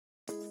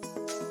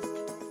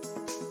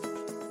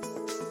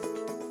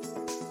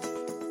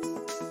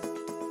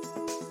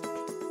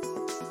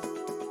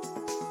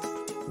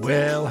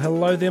Well,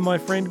 hello there, my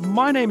friend.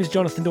 My name is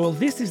Jonathan Doyle.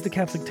 This is the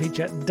Catholic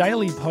Teacher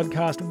Daily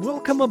Podcast.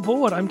 Welcome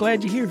aboard. I'm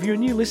glad you're here. If you're a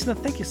new listener,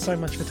 thank you so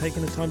much for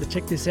taking the time to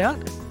check this out.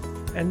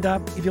 And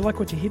if you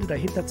like what you hear today,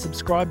 hit that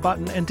subscribe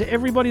button. And to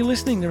everybody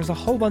listening, there's a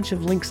whole bunch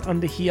of links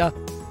under here.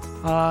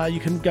 You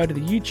can go to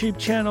the YouTube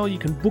channel. You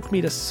can book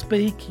me to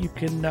speak. You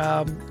can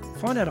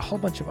find out a whole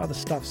bunch of other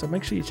stuff. So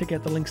make sure you check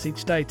out the links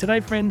each day. Today,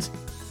 friends,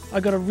 I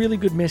got a really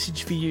good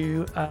message for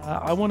you.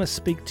 I want to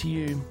speak to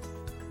you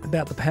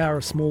about the power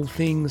of small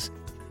things.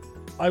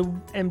 I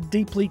am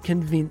deeply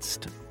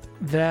convinced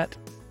that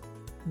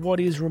what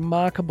is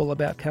remarkable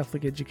about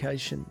Catholic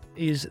education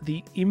is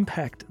the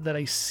impact that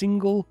a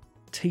single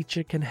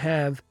teacher can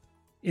have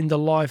in the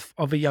life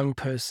of a young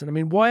person. I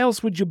mean, why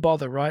else would you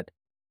bother, right?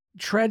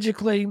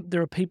 Tragically,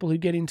 there are people who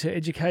get into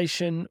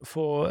education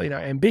for,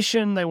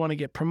 ambition. They want to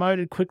get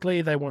promoted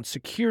quickly. They want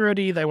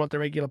security. They want the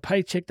regular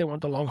paycheck. They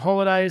want the long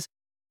holidays.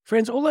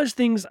 Friends, all those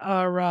things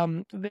are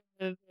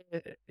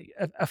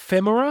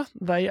ephemera.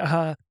 They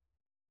are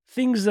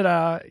things that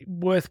are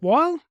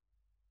worthwhile.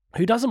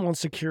 Who doesn't want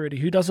security?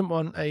 Who doesn't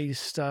want a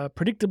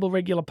predictable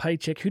regular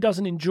paycheck? Who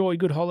doesn't enjoy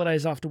good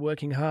holidays after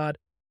working hard?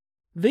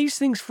 These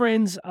things,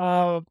 friends,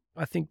 I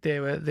think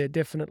they're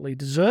definitely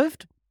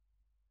deserved.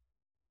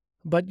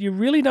 But you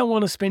really don't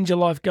want to spend your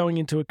life going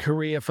into a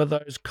career for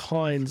those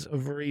kinds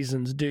of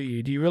reasons, do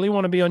you? Do you really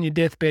want to be on your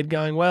deathbed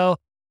going, well,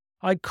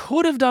 I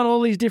could have done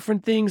all these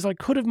different things. I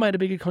could have made a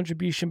bigger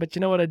contribution, but you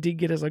know what I did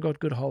get is I got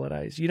good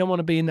holidays. You don't want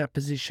to be in that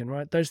position,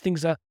 right? Those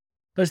things are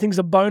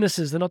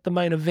bonuses. They're not the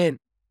main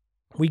event.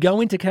 We go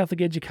into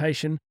Catholic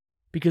education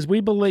because we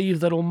believe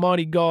that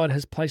Almighty God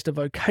has placed a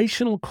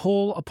vocational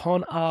call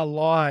upon our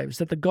lives,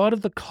 that the God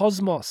of the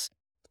cosmos,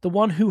 the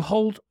one who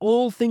holds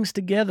all things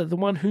together, the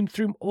one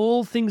through whom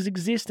all things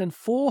exist and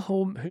for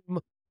whom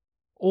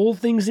all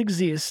things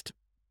exist,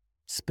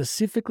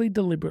 specifically,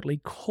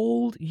 deliberately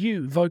called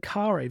you,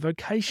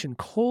 vocation,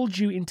 called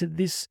you into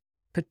this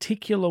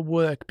particular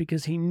work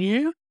because he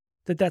knew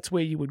that that's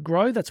where you would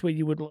grow, that's where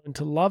you would learn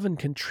to love and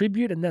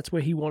contribute, and that's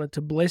where he wanted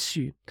to bless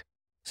you.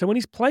 So when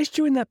he's placed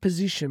you in that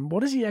position,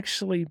 what does he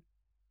actually,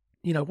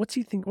 what's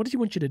he think? What does he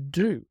want you to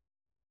do?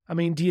 I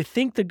mean, do you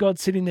think that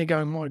God's sitting there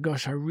going, my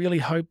gosh, I really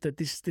hope that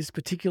this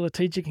particular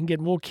teacher can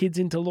get more kids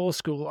into law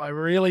school. I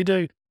really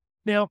do.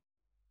 Now,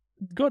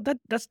 God,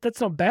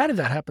 that's not bad if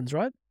that happens,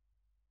 right?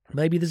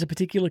 Maybe there's a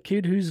particular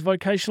kid whose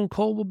vocational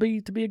call will be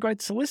to be a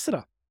great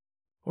solicitor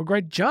or a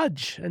great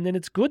judge. And then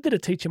it's good that a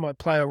teacher might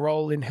play a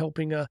role in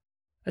helping a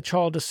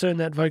child discern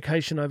that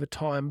vocation over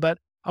time. But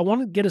I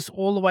want to get us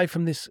all away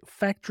from this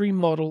factory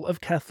model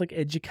of Catholic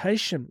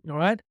education, all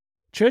right?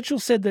 Churchill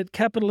said that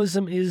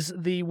capitalism is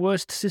the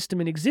worst system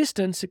in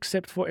existence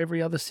except for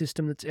every other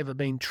system that's ever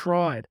been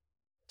tried.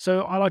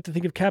 So I like to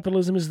think of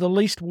capitalism as the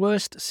least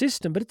worst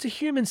system, but it's a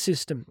human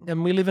system.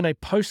 And we live in a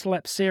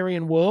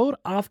post-lapsarian world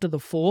after the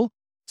fall.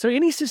 So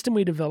any system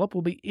we develop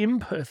will be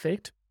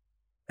imperfect.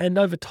 And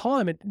over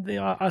time,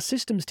 our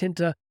systems tend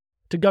to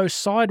go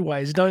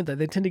sideways, don't they?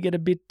 They tend to get a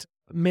bit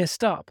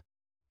messed up.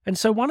 And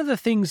so one of the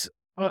things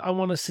I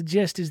want to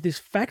suggest is this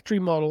factory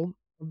model.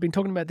 I've been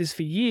talking about this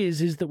for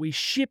years, is that we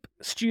ship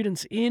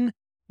students in,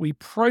 we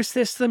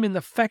process them in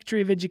the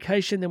factory of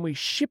education, then we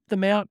ship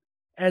them out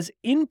as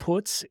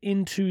inputs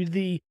into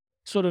the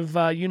sort of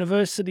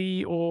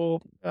university or,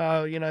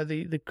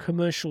 the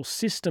commercial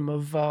system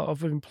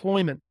of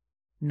employment.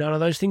 None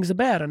of those things are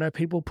bad. I know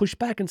people push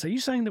back and say, you're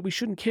saying that we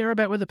shouldn't care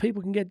about whether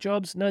people can get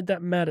jobs? No,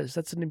 that matters.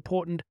 That's an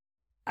important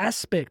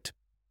aspect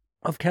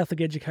of Catholic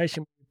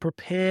education.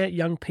 Prepare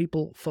young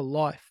people for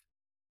life.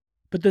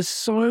 But there's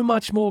so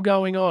much more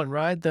going on,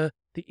 right? The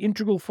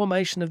integral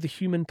formation of the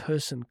human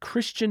person,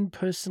 Christian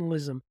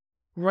personalism,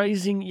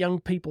 raising young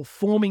people,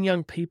 forming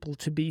young people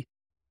to be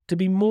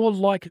more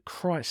like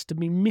Christ, to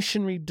be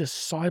missionary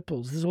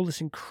disciples. There's all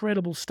this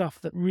incredible stuff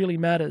that really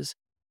matters.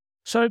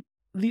 So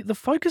the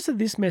focus of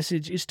this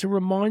message is to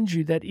remind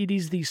you that it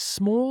is these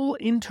small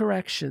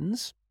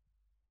interactions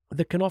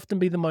that can often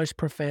be the most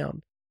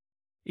profound.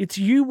 It's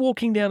you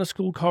walking down a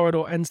school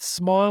corridor and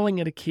smiling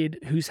at a kid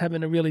who's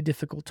having a really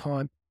difficult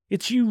time.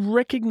 It's you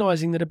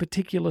recognizing that a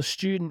particular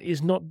student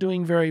is not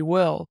doing very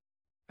well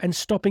and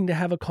stopping to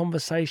have a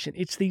conversation.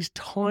 It's these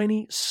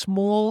tiny,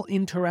 small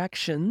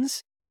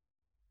interactions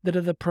that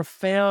are the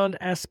profound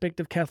aspect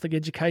of Catholic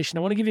education.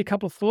 I want to give you a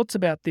couple of thoughts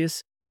about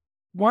this.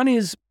 One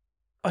is,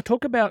 I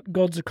talk about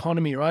God's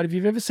economy, right? If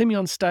you've ever seen me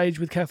on stage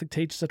with Catholic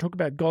teachers, I talk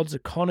about God's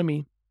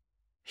economy.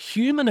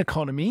 Human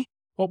economy,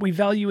 what we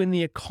value in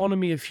the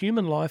economy of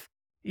human life,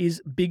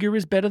 is bigger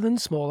is better than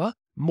smaller,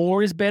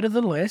 more is better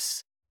than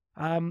less.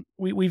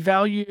 We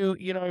value,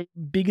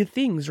 bigger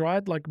things,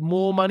 right? Like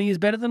more money is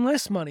better than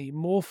less money.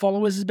 More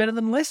followers is better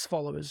than less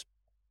followers.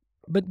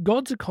 But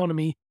God's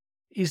economy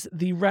is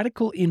the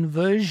radical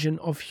inversion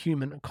of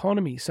human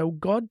economy. So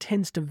God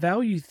tends to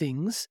value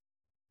things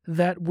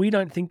that we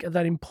don't think are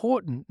that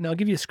important. Now, I'll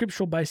give you a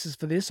scriptural basis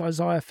for this,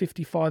 Isaiah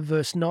 55,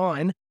 verse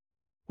 9,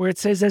 where it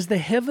says, as the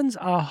heavens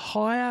are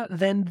higher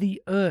than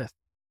the earth,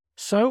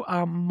 so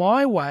are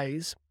my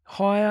ways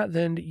higher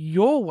than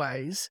your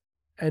ways,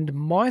 and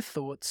my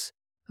thoughts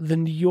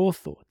than your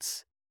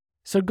thoughts.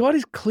 So God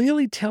is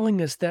clearly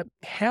telling us that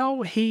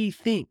how he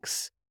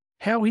thinks,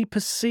 how he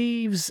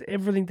perceives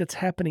everything that's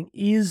happening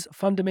is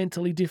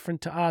fundamentally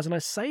different to ours. And I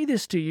say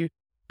this to you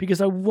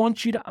because I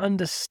want you to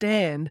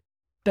understand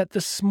that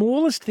the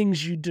smallest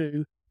things you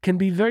do can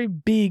be very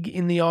big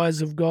in the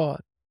eyes of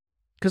God.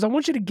 Because I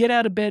want you to get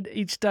out of bed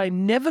each day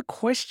never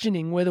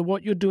questioning whether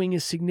what you're doing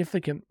is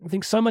significant. I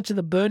think so much of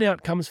the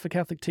burnout comes for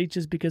Catholic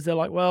teachers because they're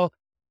like, well,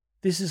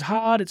 this is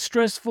hard, it's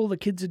stressful, the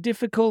kids are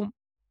difficult,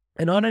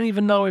 and I don't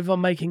even know if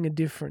I'm making a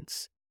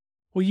difference.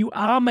 Well, you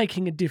are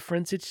making a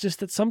difference. It's just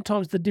that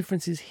sometimes the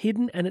difference is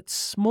hidden and it's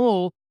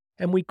small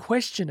and we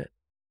question it.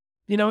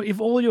 You know,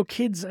 if all your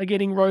kids are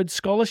getting Rhodes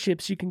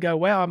scholarships, you can go,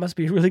 wow, I must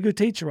be a really good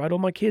teacher, right? All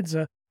my kids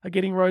are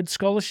getting Rhodes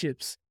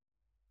scholarships.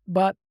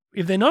 But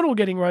if they're not all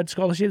getting Rhodes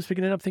scholarships, we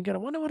can end up thinking, I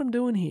wonder what I'm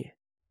doing here.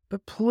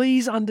 But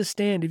please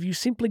understand, if you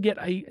simply get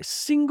a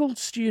single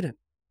student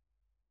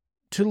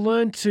to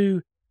learn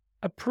to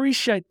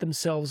appreciate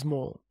themselves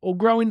more, or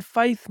grow in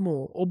faith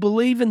more, or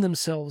believe in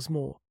themselves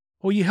more,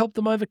 or you help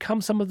them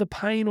overcome some of the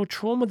pain or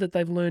trauma that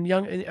they've learned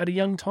at a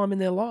young time in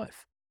their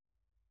life,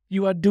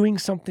 you are doing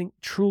something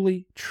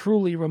truly,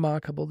 truly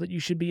remarkable that you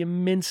should be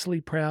immensely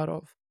proud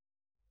of.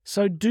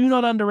 So do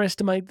not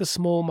underestimate the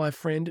small, my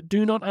friend.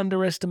 Do not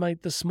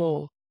underestimate the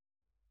small.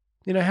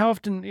 You know, how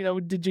often,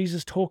 did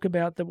Jesus talk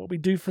about that what we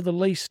do for the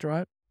least,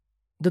 right?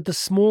 That the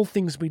small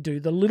things we do,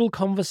 the little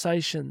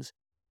conversations,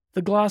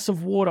 the glass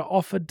of water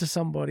offered to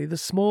somebody, the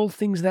small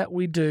things that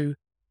we do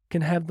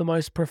can have the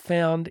most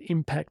profound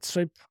impact.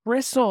 So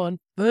press on,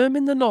 firm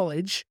in the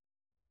knowledge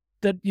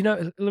that,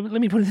 let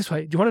me put it this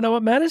way. Do you want to know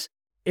what matters?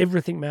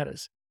 Everything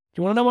matters.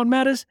 Do you want to know what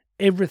matters?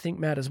 Everything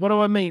matters. What do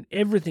I mean?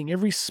 Everything.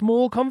 Every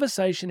small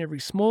conversation, every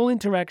small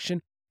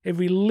interaction,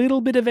 every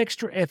little bit of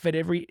extra effort,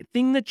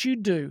 everything that you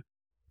do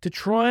to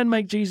try and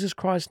make Jesus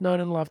Christ known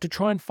and loved, to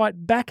try and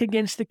fight back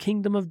against the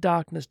kingdom of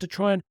darkness, to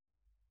try and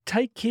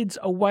take kids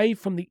away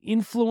from the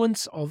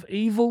influence of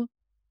evil,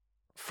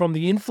 from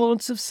the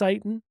influence of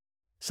Satan.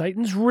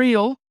 Satan's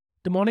real.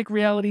 Demonic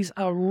realities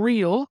are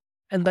real,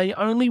 and they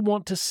only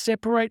want to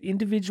separate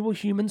individual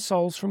human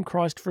souls from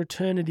Christ for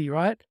eternity,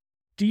 right?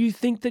 Do you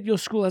think that your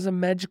school has a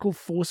magical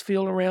force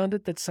field around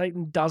it that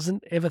Satan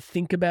doesn't ever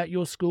think about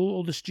your school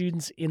or the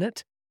students in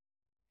it?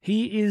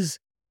 He is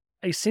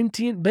a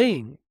sentient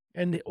being,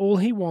 and all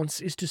he wants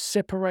is to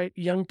separate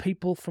young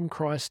people from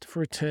Christ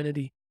for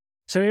eternity.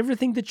 So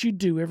everything that you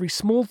do, every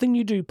small thing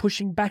you do,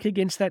 pushing back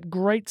against that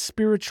great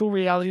spiritual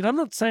reality, and I'm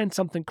not saying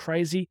something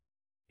crazy,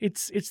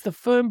 it's the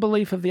firm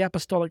belief of the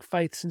apostolic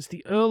faith since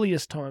the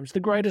earliest times. The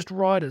greatest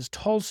writers,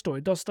 Tolstoy,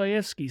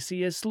 Dostoevsky,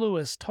 C.S.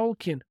 Lewis,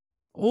 Tolkien,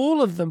 all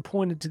of them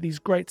pointed to these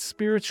great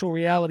spiritual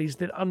realities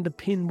that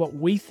underpin what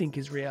we think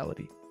is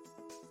reality.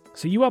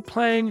 So you are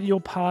playing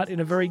your part in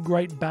a very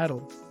great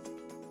battle.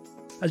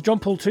 As John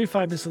Paul II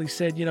famously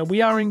said,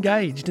 we are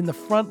engaged in the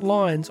front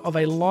lines of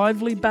a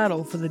lively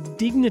battle for the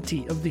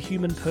dignity of the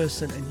human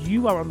person, and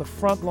you are on the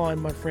front line,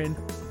 my friend.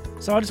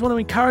 So I just want to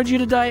encourage you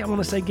today. I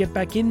want to say get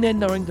back in there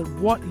knowing that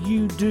what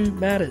you do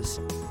matters.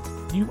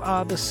 You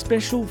are the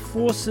special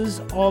forces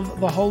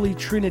of the Holy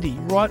Trinity,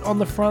 right on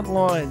the front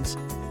lines,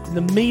 in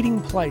the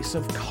meeting place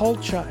of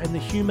culture and the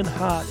human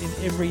heart in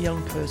every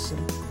young person.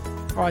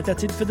 All right,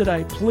 that's it for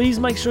today. Please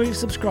make sure you've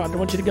subscribed. I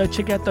want you to go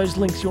check out those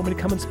links. You want me to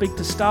come and speak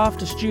to staff,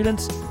 to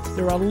students?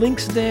 There are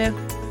links there.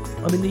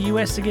 I'm in the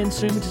US again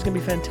soon, which is going to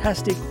be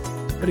fantastic.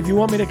 But if you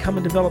want me to come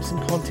and develop some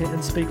content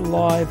and speak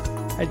live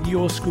at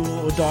your school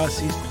or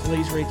diocese,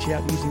 please reach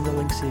out using the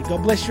links here.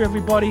 God bless you,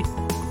 everybody.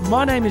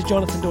 My name is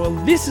Jonathan Doyle.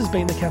 This has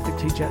been the Catholic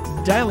Teacher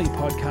Daily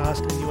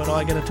Podcast, and you and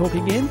I are going to talk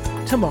again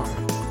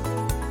tomorrow.